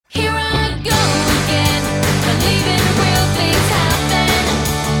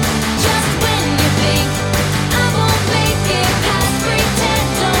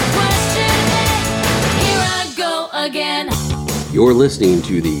You're listening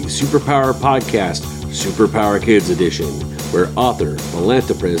to the Superpower Podcast, Superpower Kids Edition, where author,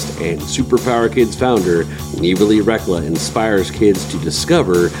 philanthropist, and Superpower Kids founder Neva Lee Rekla inspires kids to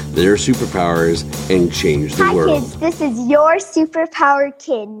discover their superpowers and change the world. Hi kids, this is your superpower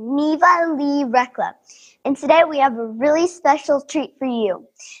kid, Neva Lee Rekla. And today we have a really special treat for you.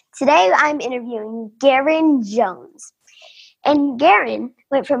 Today I'm interviewing Garen Jones. And Garen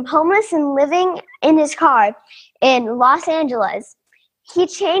went from homeless and living in his car in Los Angeles. He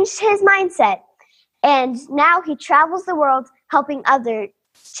changed his mindset, and now he travels the world helping others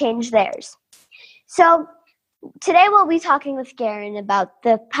change theirs. So today we'll be talking with Garen about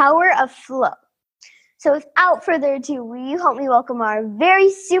the power of flow. So without further ado, will you help me welcome our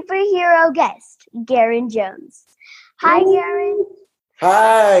very superhero guest, Garen Jones. Hi, Garen.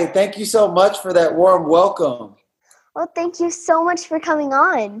 Hi, thank you so much for that warm welcome. Well, thank you so much for coming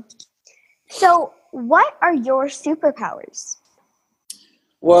on. So, what are your superpowers?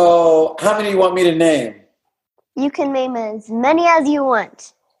 Well, how many do you want me to name? You can name as many as you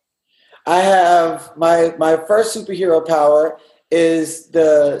want. I have my first superhero power is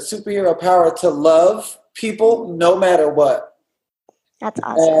the superhero power to love people no matter what. That's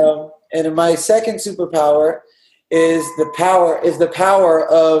awesome. And my second superpower is the power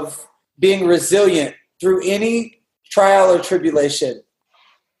of being resilient through any trial or tribulation.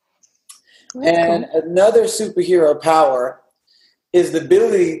 And another superhero power is the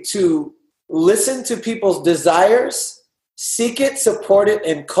ability to listen to people's desires, seek it, support it,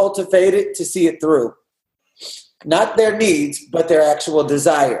 and cultivate it to see it through. Not their needs, but their actual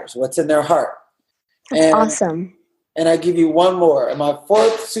desires, what's in their heart. That's awesome. And I give you one more. And my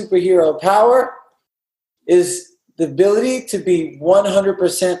fourth superhero power is the ability to be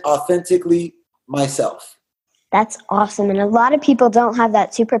 100% authentically myself. That's awesome. And a lot of people don't have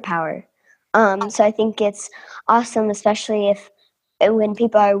that superpower. So I think it's awesome, especially when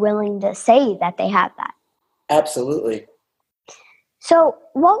people are willing to say that they have that. Absolutely. So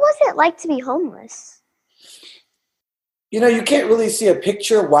what was it like to be homeless? You know, you can't really see a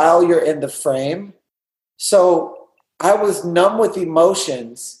picture while you're in the frame. So I was numb with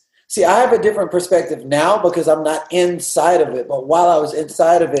emotions. See, I have a different perspective now because I'm not inside of it. But while I was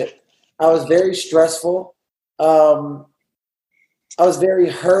inside of it, I was very stressful. I was very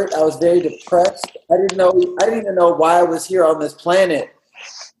hurt. I was very depressed. I didn't even know why I was here on this planet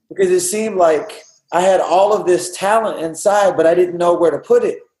because it seemed like I had all of this talent inside, but I didn't know where to put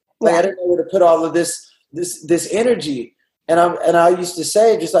it. Like I didn't know where to put all of this energy. And I used to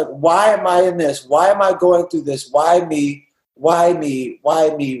say just like, why am I in this? Why am I going through this? Why me? Why me?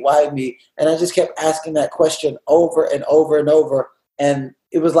 Why me? Why me? And I just kept asking that question over and over and over. And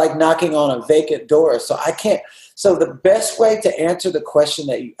it was like knocking on a vacant door. So the best way to answer the question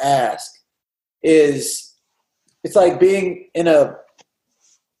that you ask is it's like being in a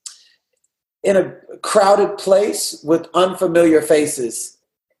crowded place with unfamiliar faces.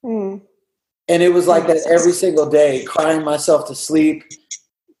 And it was like that every single day, crying myself to sleep,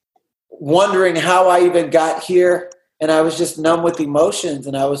 wondering how I even got here. And I was just numb with emotions.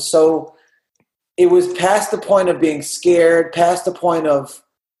 And it was past the point of being scared, past the point of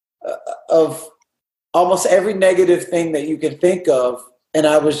almost every negative thing that you can think of, and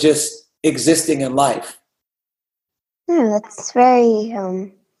I was just existing in life. That's very,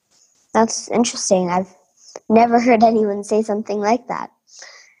 that's interesting. I've never heard anyone say something like that.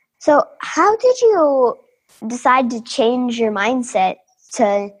 So how did you decide to change your mindset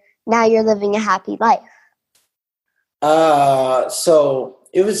to now you're living a happy life? So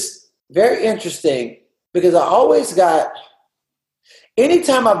it was very interesting because I always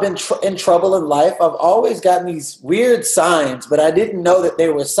anytime I've been in trouble in life, I've always gotten these weird signs, but I didn't know that they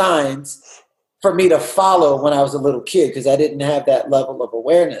were signs for me to follow when I was a little kid because I didn't have that level of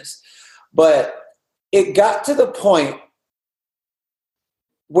awareness. But it got to the point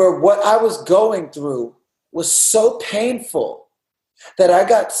where what I was going through was so painful that I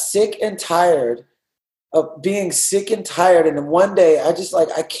got sick and tired of being sick and tired. And then one day I just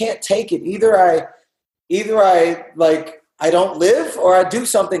I can't take it. Either I don't live or I do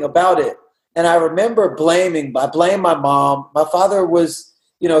something about it. And I remember I blamed my mom. My father was,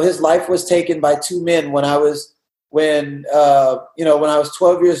 his life was taken by two men when I was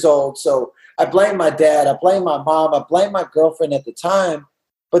 12 years old. So I blamed my dad. I blamed my mom. I blamed my girlfriend at the time.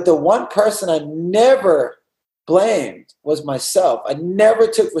 But the one person I never blamed was myself. I never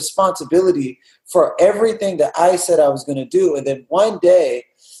took responsibility for everything that I said I was going to do. And then one day,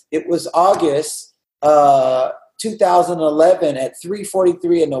 it was August 2011 at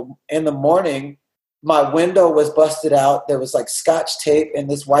 3:43 in the morning, my window was busted out. There was Scotch tape and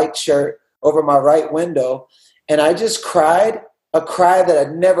this white shirt over my right window. And I just cried a cry that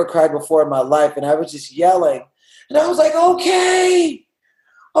I'd never cried before in my life. And I was just yelling. And I was like, okay,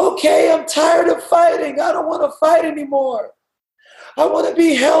 I'm tired of fighting. I don't want to fight anymore. I want to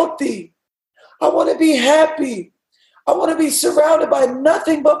be healthy. I want to be happy. I want to be surrounded by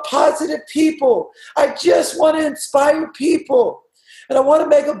nothing but positive people. I just want to inspire people. And I want to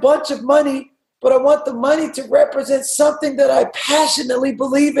make a bunch of money, but I want the money to represent something that I passionately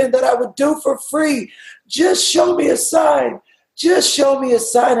believe in, that I would do for free. Just show me a sign. Just show me a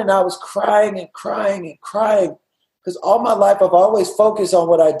sign. And I was crying and crying and crying because all my life I've always focused on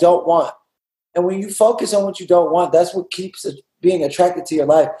what I don't want. And when you focus on what you don't want, that's what keeps being attracted to your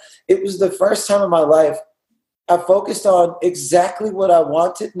life. It was the first time in my life I focused on exactly what I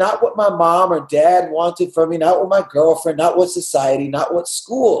wanted, not what my mom or dad wanted from me, not what my girlfriend, not what society, not what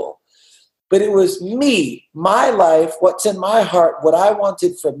school. But it was me, my life, what's in my heart, what I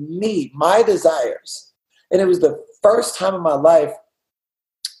wanted for me, my desires. And it was the first time in my life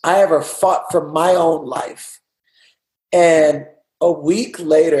I ever fought for my own life. And a week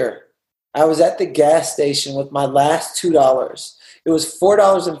later, I was at the gas station with my last $2. It was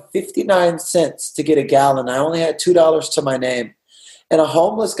 $4.59 to get a gallon. I only had $2 to my name. And a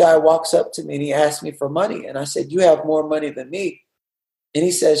homeless guy walks up to me and he asked me for money. And I said, you have more money than me. And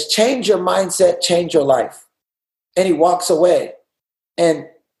he says, change your mindset, change your life. And he walks away. And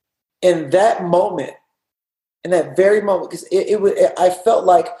in that moment, in that very moment, because I felt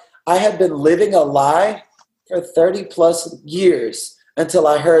like I had been living a lie for 30 plus years until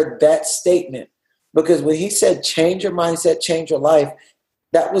I heard that statement. Because when he said, change your mindset, change your life,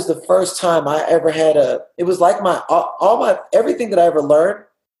 that was the first time I ever had it was like everything that I ever learned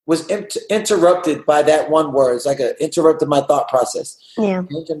was interrupted by that one word. It's like interrupted my thought process. Yeah.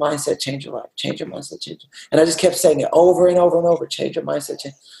 Change your mindset, change your life. Change your mindset, change. And I just kept saying it over and over and over. Change your mindset,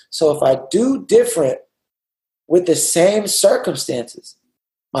 change. So if I do different with the same circumstances,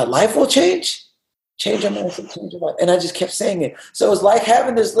 my life will change. Change your mindset, change your life. And I just kept saying it. So it was like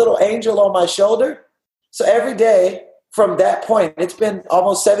having this little angel on my shoulder. So every day from that point, it's been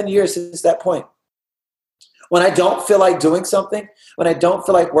almost 7 years since that point. When I don't feel like doing something, when I don't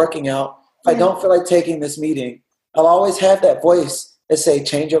feel like working out, if I don't feel like taking this meeting, I'll always have that voice that say,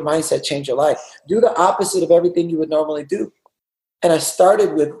 change your mindset, change your life. Do the opposite of everything you would normally do. And I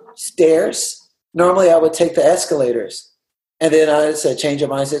started with stairs. Normally I would take the escalators. And then I said, change your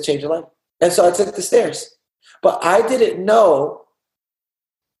mindset, change your life. And so I took the stairs. But I didn't know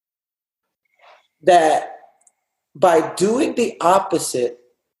that by doing the opposite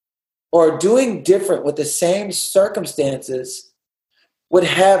or doing different with the same circumstances would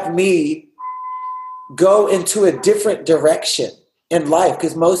have me go into a different direction in life.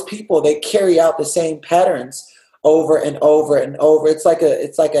 Because most people, they carry out the same patterns over and over and over. It's like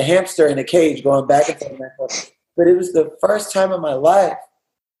a hamster in a cage going back and forth. But it was the first time in my life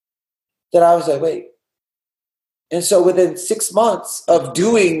that I was like, wait. And so within 6 months of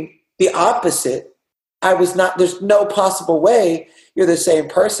doing the opposite, there's no possible way you're the same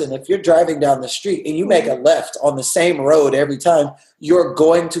person. If you're driving down the street and you make a left on the same road every time, you're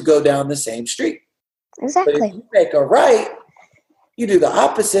going to go down the same street. Exactly. But if you make a right, you do the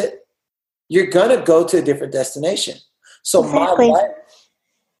opposite, you're going to go to a different destination. So exactly. My life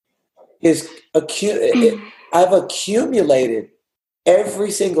is I've accumulated every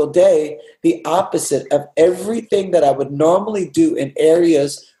single day the opposite of everything that I would normally do in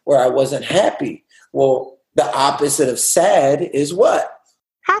areas where I wasn't happy. Well, the opposite of sad is what?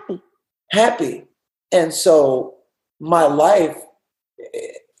 Happy. And so my life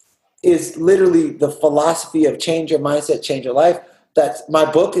is literally the philosophy of change your mindset, change your life. That's my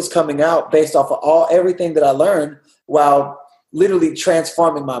book is coming out based off of everything that I learned while literally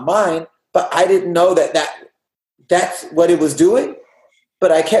transforming my mind. But I didn't know that's what it was doing.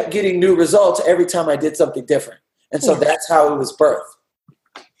 But I kept getting new results every time I did something different. And so that's how it was birthed.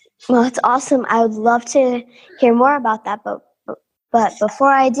 Well, it's awesome. I would love to hear more about that. But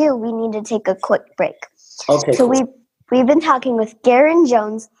before I do, we need to take a quick break. Okay. So we've been talking with Garen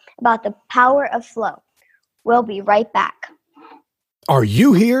Jones about the power of flow. We'll be right back. Are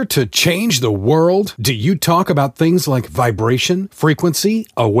you here to change the world? Do you talk about things like vibration, frequency,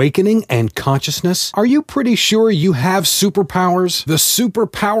 awakening, and consciousness? Are you pretty sure you have superpowers? The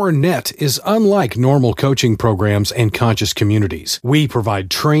Superpower Net is unlike normal coaching programs and conscious communities. We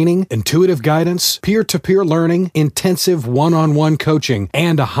provide training, intuitive guidance, peer-to-peer learning, intensive one-on-one coaching,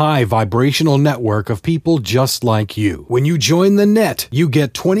 and a high vibrational network of people just like you. When you join the net, you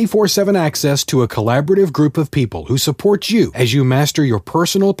get 24/7 access to a collaborative group of people who support you as you master master your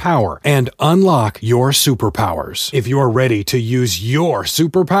personal power and unlock your superpowers. If you're ready to use your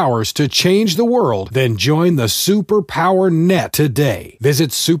superpowers to change the world, then join the Superpower Net today.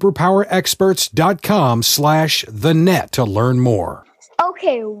 Visit superpowerexperts.com/thenet to learn more.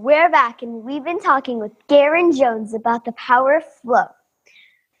 Okay, we're back, and we've been talking with Garen Jones about the power of flow.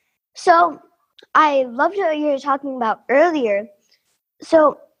 So, I loved what you were talking about earlier.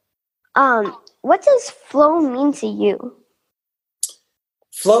 So, what does flow mean to you?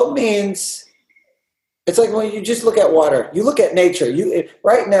 Flow means, it's like when you just look at water. You look at nature.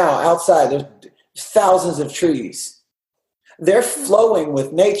 Right now, outside, there's thousands of trees. They're flowing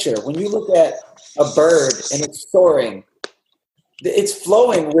with nature. When you look at a bird and it's soaring, it's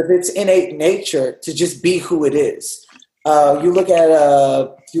flowing with its innate nature to just be who it is. You look at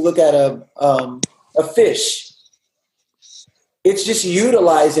a fish. It's just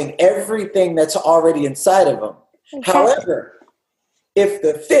utilizing everything that's already inside of them. Okay. However, if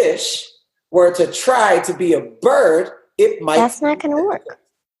the fish were to try to be a bird, it might. That's not going to work.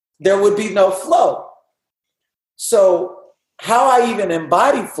 There would be no flow. So how I even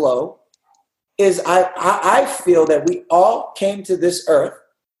embody flow is I feel that we all came to this earth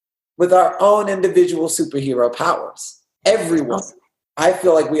with our own individual superhero powers. Everyone. I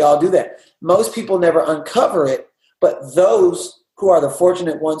feel like we all do that. Most people never uncover it, but those who are the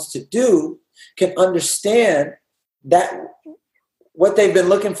fortunate ones to do can understand that what they've been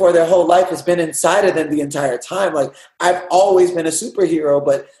looking for their whole life has been inside of them the entire time. Like, I've always been a superhero,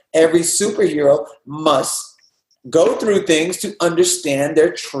 but every superhero must go through things to understand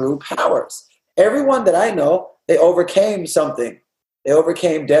their true powers. Everyone that I know, they overcame something. They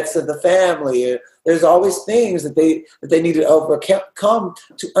overcame deaths of the family. There's always things that they need to overcome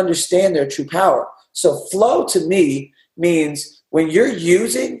to understand their true power. So flow to me means when you're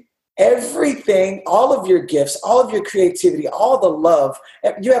using everything, all of your gifts, all of your creativity, all the love.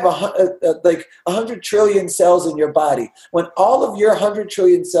 You have 100 trillion cells in your body. When all of your 100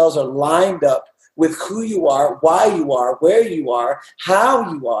 trillion cells are lined up with who you are, why you are, where you are,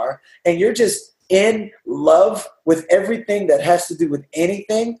 how you are, and you're just in love with everything that has to do with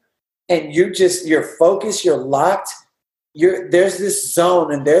anything, and you're focused, you're locked, there's this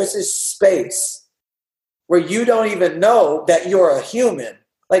zone and there's this space where you don't even know that you're a human.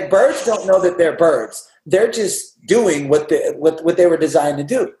 Like, birds don't know that they're birds. They're just doing what they were designed to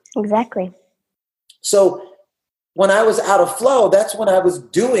do. Exactly. So when I was out of flow, that's when I was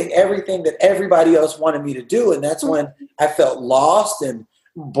doing everything that everybody else wanted me to do. And that's when I felt lost and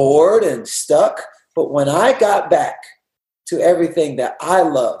bored and stuck. But when I got back to everything that I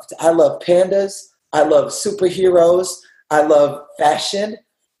love pandas, I love superheroes, I love fashion,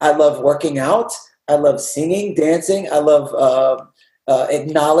 I love working out, I love singing, dancing, I love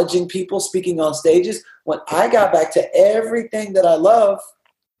acknowledging people, speaking on stages. When I got back to everything that I love,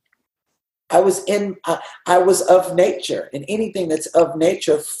 I was of nature, and anything that's of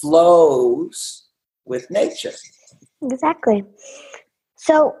nature flows with nature. Exactly.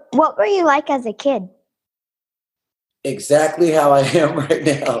 So what were you like as a kid? Exactly how I am right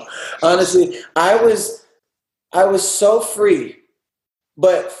now. Honestly, I was so free,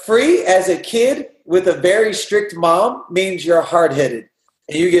 but free as a kid with a very strict mom means you're hard-headed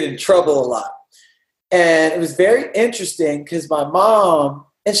and you get in trouble a lot. And it was very interesting because my mom,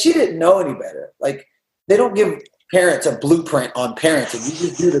 and she didn't know any better. Like, they don't give parents a blueprint on parenting. You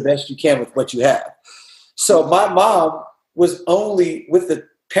just do the best you can with what you have. So my mom was only with the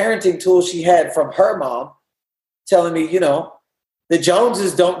parenting tools she had from her mom telling me, the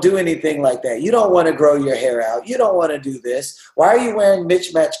Joneses don't do anything like that. You don't want to grow your hair out. You don't want to do this. Why are you wearing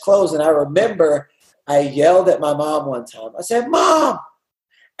mismatched clothes? And I remember I yelled at my mom one time. I said, "Mom,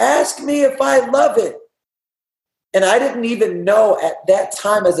 ask me if I love it." And I didn't even know at that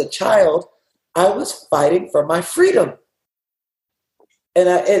time as a child, I was fighting for my freedom.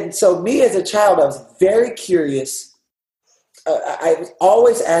 And so me as a child, I was very curious. I was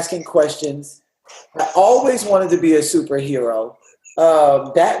always asking questions. I always wanted to be a superhero.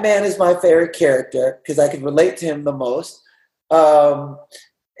 Batman is my favorite character because I could relate to him the most.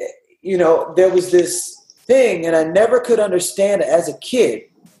 There was this thing, and I never could understand it as a kid.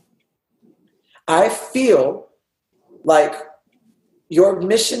 I feel like your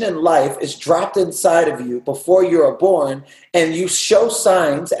mission in life is dropped inside of you before you are born, and you show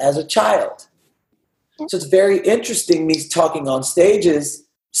signs as a child. So it's very interesting, me talking on stages,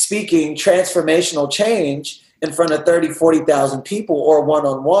 speaking transformational change in front of 30, 40,000 people, or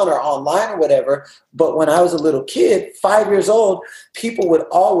one-on-one or online or whatever. But when I was a little kid, 5 years old, people would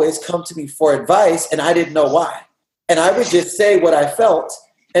always come to me for advice, and I didn't know why. And I would just say what I felt,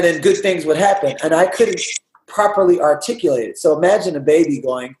 and then good things would happen. And I couldn't properly articulated. So imagine a baby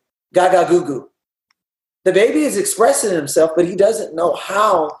going, gaga goo goo. The baby is expressing himself, but he doesn't know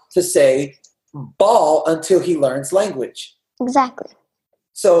how to say ball until he learns language. Exactly.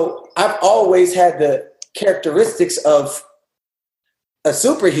 So I've always had the characteristics of a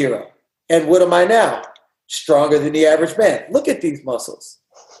superhero. And what am I now? Stronger than the average man. Look at these muscles.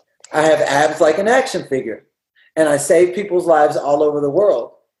 I have abs like an action figure. And I save people's lives all over the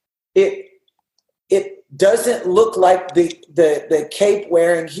world. It doesn't look like the cape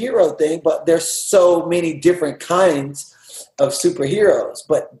wearing hero thing, but there's so many different kinds of superheroes.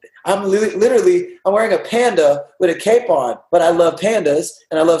 But I'm literally wearing a panda with a cape on, but I love pandas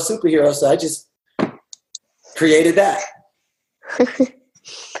and I love superheroes, so I just created that.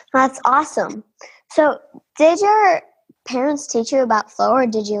 That's awesome. So did your parents teach you about flow, or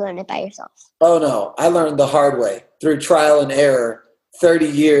did you learn it by yourself? Oh no, I learned the hard way through trial and error, 30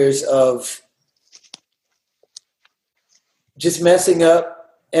 years of just messing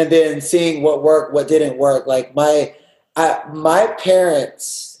up and then seeing what worked, what didn't work. Like my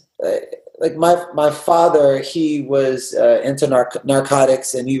parents, like my father, he was into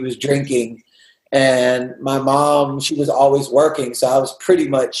narcotics and he was drinking, and my mom, she was always working. So I was pretty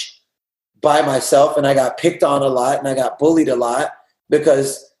much by myself, and I got picked on a lot and I got bullied a lot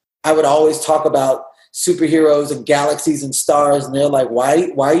because I would always talk about superheroes and galaxies and stars. And they're like, why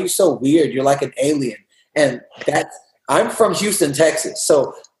are you so weird? You're like an alien. And I'm from Houston, Texas.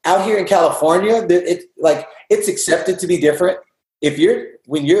 So out here in California, it's accepted to be different.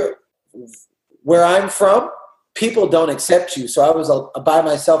 When you're where I'm from, people don't accept you. So I was by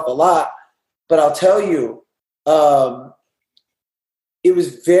myself a lot, but I'll tell you, it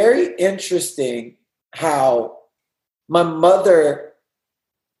was very interesting how my mother,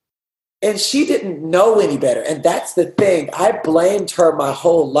 and she didn't know any better. And that's the thing. I blamed her my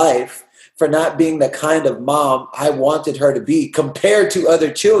whole life for not being the kind of mom I wanted her to be compared to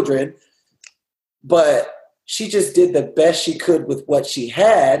other children. But she just did the best she could with what she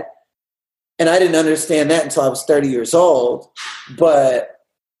had. And I didn't understand that until I was 30 years old. But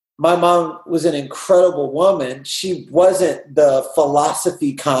my mom was an incredible woman. She wasn't the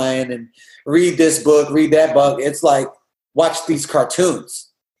philosophy kind and read this book, read that book. It's like, watch these cartoons.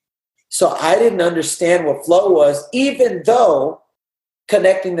 So I didn't understand what flow was, even though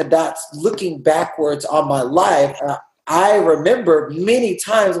connecting the dots, looking backwards on my life, I remember many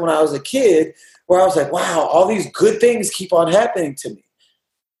times when I was a kid where I was like, wow, all these good things keep on happening to me.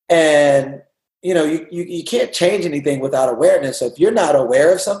 And you can't change anything without awareness. So if you're not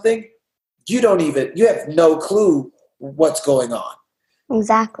aware of something, you have no clue what's going on.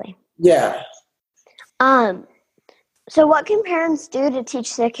 Exactly. Yeah. So what can parents do to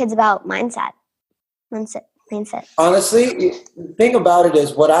teach their kids about mindset? Honestly, the thing about it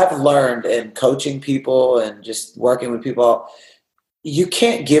is what I've learned in coaching people and just working with people, you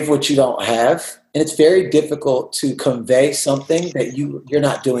can't give what you don't have. And it's very difficult to convey something that you're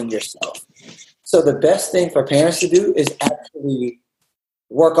not doing yourself. So the best thing for parents to do is actually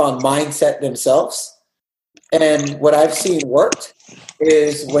work on mindset themselves. And what I've seen worked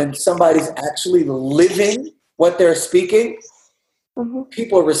is when somebody's actually living what they're speaking, mm-hmm.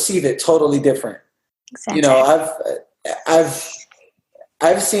 people receive it totally different. Exactly.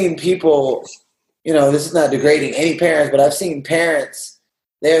 I've seen people, this is not degrading any parents, but I've seen parents,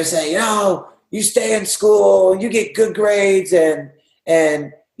 they're saying, you stay in school, you get good grades,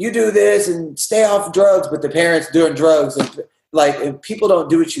 and you do this and stay off drugs, but the parents doing drugs. And people don't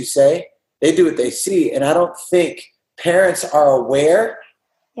do what you say, they do what they see. And I don't think parents are aware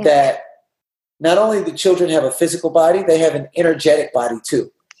that not only the children have a physical body, they have an energetic body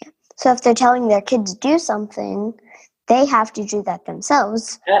too. So if they're telling their kids to do something, they have to do that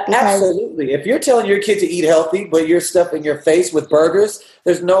themselves. Absolutely. If you're telling your kid to eat healthy, but you're stuffing your face with burgers,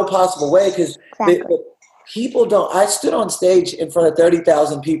 there's no possible way, because people don't. I stood on stage in front of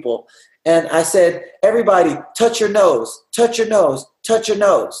 30,000 people, and I said, everybody, touch your nose, touch your nose, touch your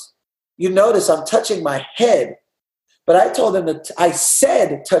nose. You notice I'm touching my head, but I told them I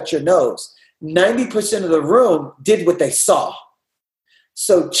said, touch your nose. 90% of the room did what they saw.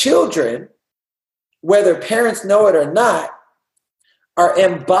 So children, whether parents know it or not, are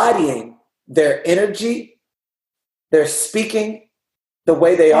embodying their energy, their speaking, the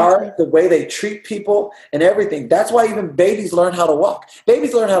way they are, the way they treat people, and everything. That's why even babies learn how to walk.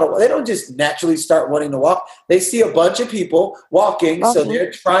 Babies learn how to walk. They don't just naturally start wanting to walk. They see a bunch of people walking, so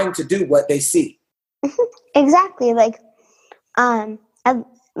they're trying to do what they see. Exactly. I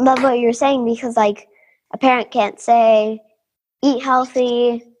love what you're saying, because a parent can't say, eat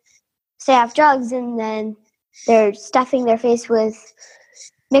healthy, stay off drugs, and then they're stuffing their face with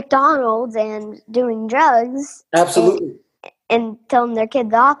McDonald's and doing drugs. Absolutely. And telling their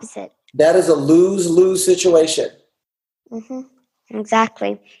kid the opposite. That is a lose-lose situation. Mm-hmm.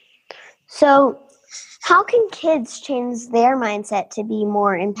 Exactly. So, how can kids change their mindset to be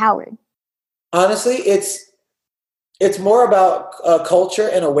more empowered? Honestly, it's more about culture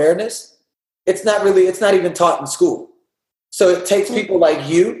and awareness. It's not even taught in school. So it takes people like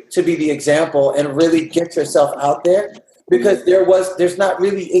you to be the example and really get yourself out there, because there's not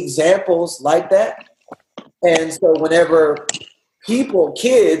really examples like that. And so whenever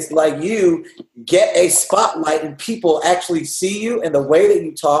kids like you get a spotlight and people actually see you and the way that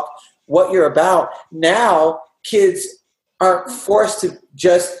you talk, what you're about, now kids aren't forced to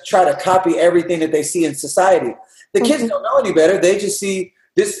just try to copy everything that they see in society. The kids don't know any better. They just see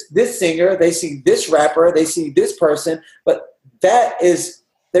this singer, they see this rapper, they see this person, but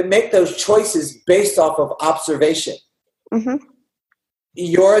they make those choices based off of observation. Mm-hmm.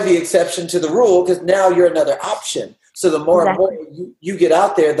 You're the exception to the rule because now you're another option. So the more and more you get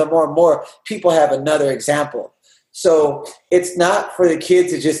out there, the more and more people have another example. So it's not for the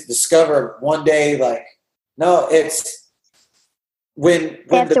kids to just discover one day, no, it's when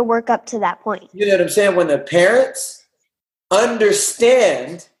they have to work up to that point. You know what I'm saying? When the parents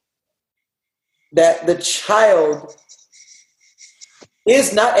understand that the child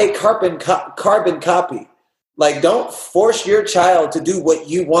is not a carbon copy. Don't force your child to do what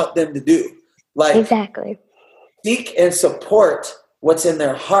you want them to do. Exactly. Seek and support what's in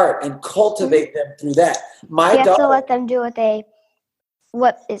their heart and cultivate them through that. You have to let them do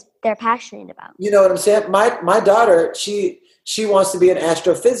what they're passionate about. You know what I'm saying? My daughter, she wants to be an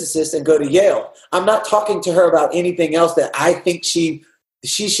astrophysicist and go to Yale. I'm not talking to her about anything else that I think she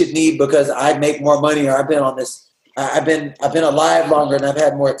should need because I make more money or I've been on this. I've been alive longer and I've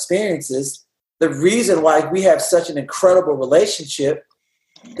had more experiences. The reason why we have such an incredible relationship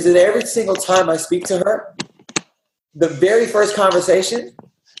is that every single time I speak to her, the very first conversation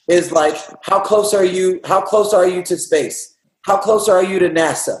is how close are you? How close are you to space? How close are you to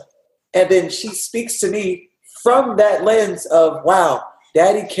NASA? And then she speaks to me from that lens of, wow,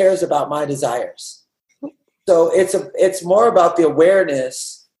 Daddy cares about my desires. So it's more about the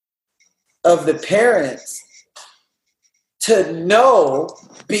awareness of the parents to know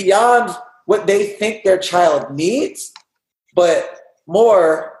beyond what they think their child needs, but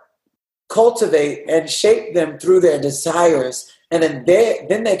more cultivate and shape them through their desires, and then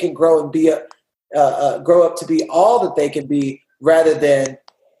they can grow and be grow up to be all that they can be, rather than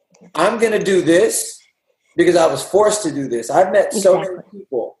I'm going to do this because I was forced to do this. I've met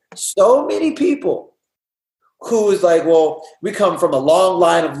so many people who is well, we come from a long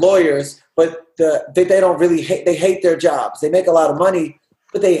line of lawyers, but they don't really they hate their jobs. They make a lot of money,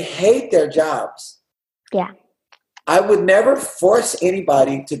 but they hate their jobs. Yeah. I would never force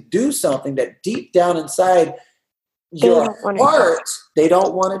anybody to do something that deep down inside your heart they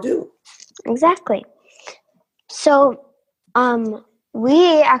don't want to do. Exactly. So,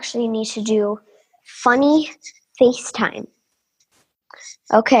 we actually need to do funny FaceTime.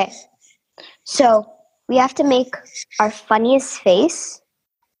 Okay. So, we have to make our funniest face.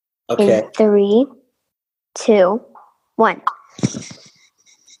 Okay. In 3, 2, 1.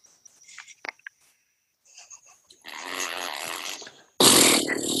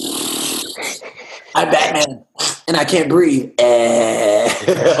 I'm Batman, and I can't breathe.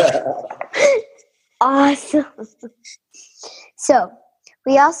 Awesome. So,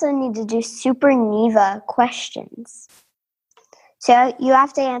 we also need to do Super Neva questions. So, you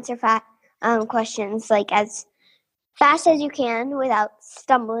have to answer questions as fast as you can without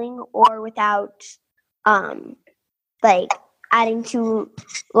stumbling or without adding too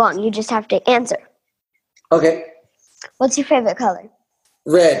long. You just have to answer. Okay. What's your favorite color?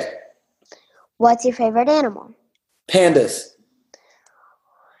 Red. What's your favorite animal? Pandas.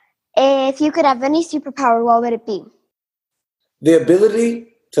 If you could have any superpower, what would it be? The ability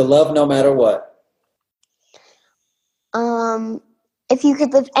to love no matter what. If you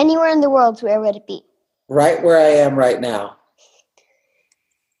could live anywhere in the world, where would it be? Right where I am right now.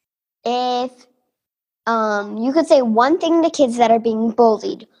 If you could say one thing to kids that are being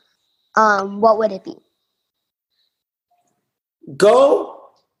bullied, what would it be? Go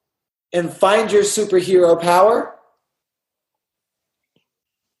and find your superhero power.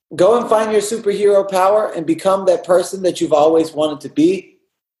 Go and find your superhero power and become that person that you've always wanted to be.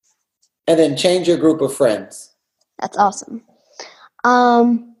 And then change your group of friends. That's awesome.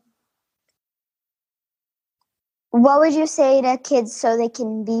 What would you say to kids so they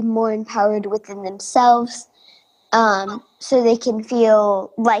can be more empowered within themselves, so they can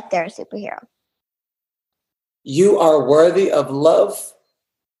feel like they're a superhero? You are worthy of love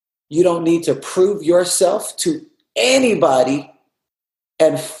You don't need to prove yourself to anybody,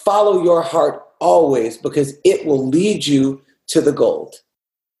 and follow your heart always, because it will lead you to the gold.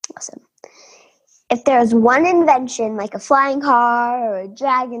 Awesome. If there's one invention, like a flying car or a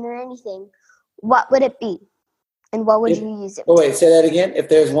dragon or anything, what would it be? And what would you use it for? Oh, wait, say that again. If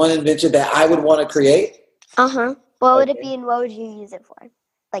there's one invention that I would want to create? Uh-huh. What would it be and what would you use it for?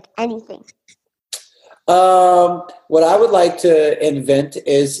 Like anything. What I would like to invent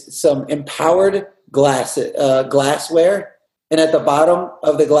is some empowered glassware. And at the bottom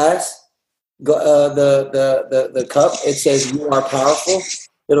of the glass, the cup, it says, "You are powerful."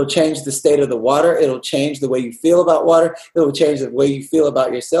 It'll change the state of the water. It'll change the way you feel about water. It'll change the way you feel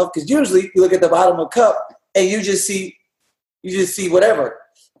about yourself. Because usually you look at the bottom of a cup and you just see whatever.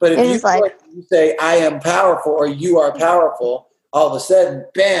 But if you say, "I am powerful," or "You are powerful," all of a sudden,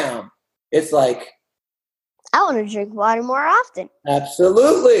 bam, it's like, I want to drink water more often.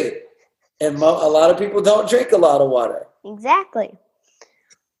 Absolutely. And a lot of people don't drink a lot of water. Exactly.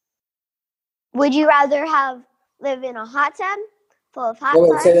 Would you rather live in a hot tub full of hot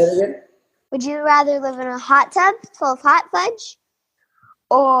fudge? Say that again? Would you rather live in a hot tub full of hot fudge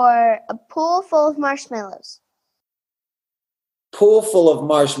or a pool full of marshmallows? Pool full of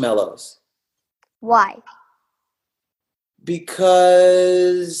marshmallows. Why?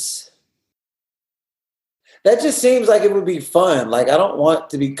 Because that just seems like it would be fun. Like, I don't want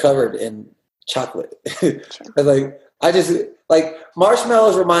to be covered in chocolate.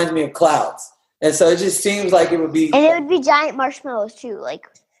 Marshmallows reminds me of clouds. And so it just seems like it would be. And it would be giant marshmallows too.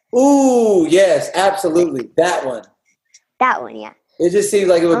 Ooh, yes, absolutely. That one. That one, yeah. It just seems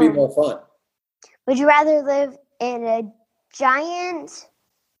like it would be more fun. Would you rather live in a giant,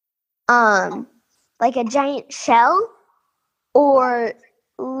 like a giant shell, or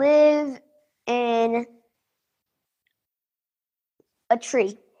live in a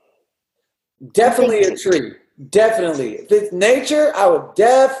tree? Definitely a tree. Definitely. If it's nature, I would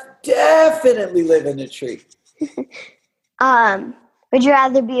definitely live in a tree. Would you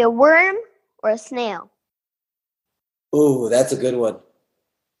rather be a worm or a snail? Ooh, that's a good one.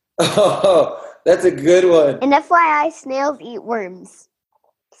 Oh, that's a good one. And FYI, snails eat worms.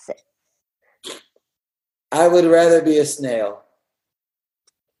 So. I would rather be a snail.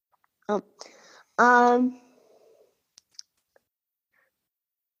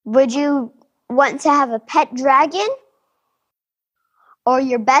 Would you want to have a pet dragon or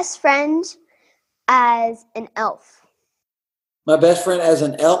your best friend as an elf? My best friend as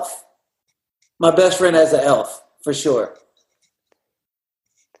an elf? My best friend as an elf, for sure.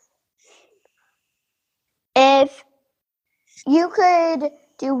 If you could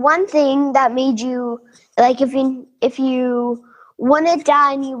do one thing that made you, like if you want to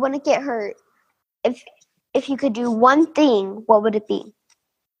die and you want to get hurt, if you could do one thing, what would it be?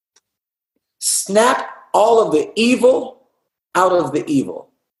 Snap all of the evil out of the evil.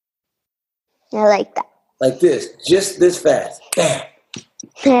 I like that. Like this, just this fast. Bam.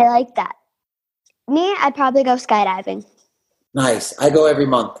 I like that. Me, I'd probably go skydiving. Nice. I go every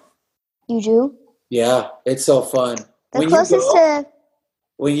month. You do? Yeah, it's so fun. When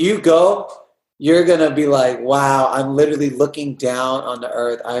you go, you're going to be like, wow, I'm literally looking down on the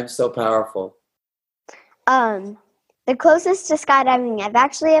earth. I am so powerful. The closest to skydiving I've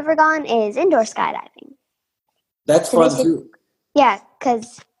actually ever gone is indoor skydiving. That's fun too. Yeah,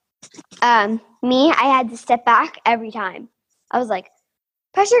 because me, I had to step back every time. I was like,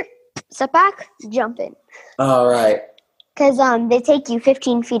 pressure, step back, jump in. All right. Because they take you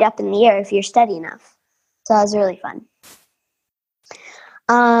 15 feet up in the air if you're steady enough. So that was really fun.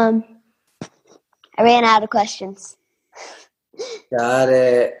 I ran out of questions. Got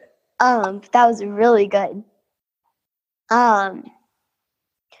it. That was really good.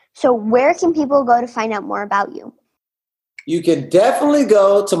 So where can people go to find out more about you? You can definitely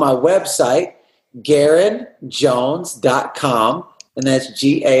go to my website, GarenJones.com, and that's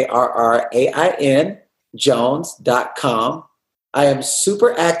GARRAIN Jones.com. I am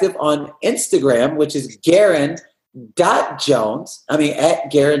super active on Instagram, which is Garen.Jones.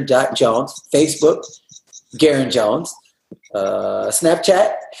 at Garen.Jones. Facebook, Garen Jones.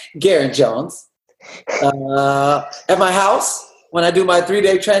 Snapchat, Garen Jones. At my house, when I do my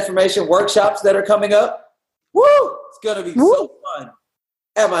 3-day transformation workshops that are coming up, woo! It's going to be so fun.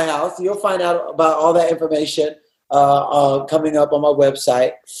 At my house, you'll find out about all that information coming up on my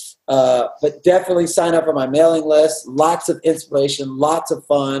website. But definitely sign up for my mailing list. Lots of inspiration, lots of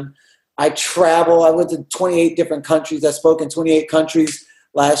fun. I travel. I went to 28 different countries. I spoke in 28 countries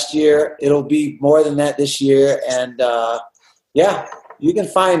last year. It'll be more than that this year. And yeah, you can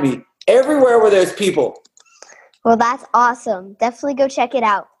find me everywhere where there's people. Well, that's awesome. Definitely go check it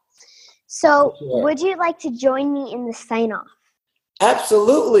out. So, Sure. would you like to join me in the sign-off?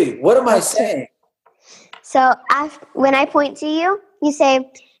 Absolutely. What am I saying? So, when I point to you, you say,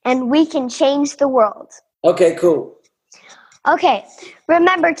 "And we can change the world." Okay, cool. Okay,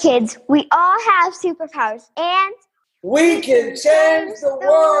 remember, kids, we all have superpowers, and We can change the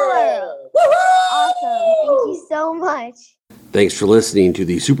world. awesome. Thank you so much. Thanks for listening to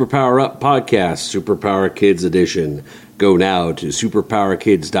the Superpower Up Podcast, Superpower Kids Edition. Go now to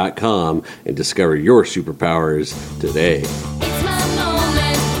superpowerkids.com and discover your superpowers today.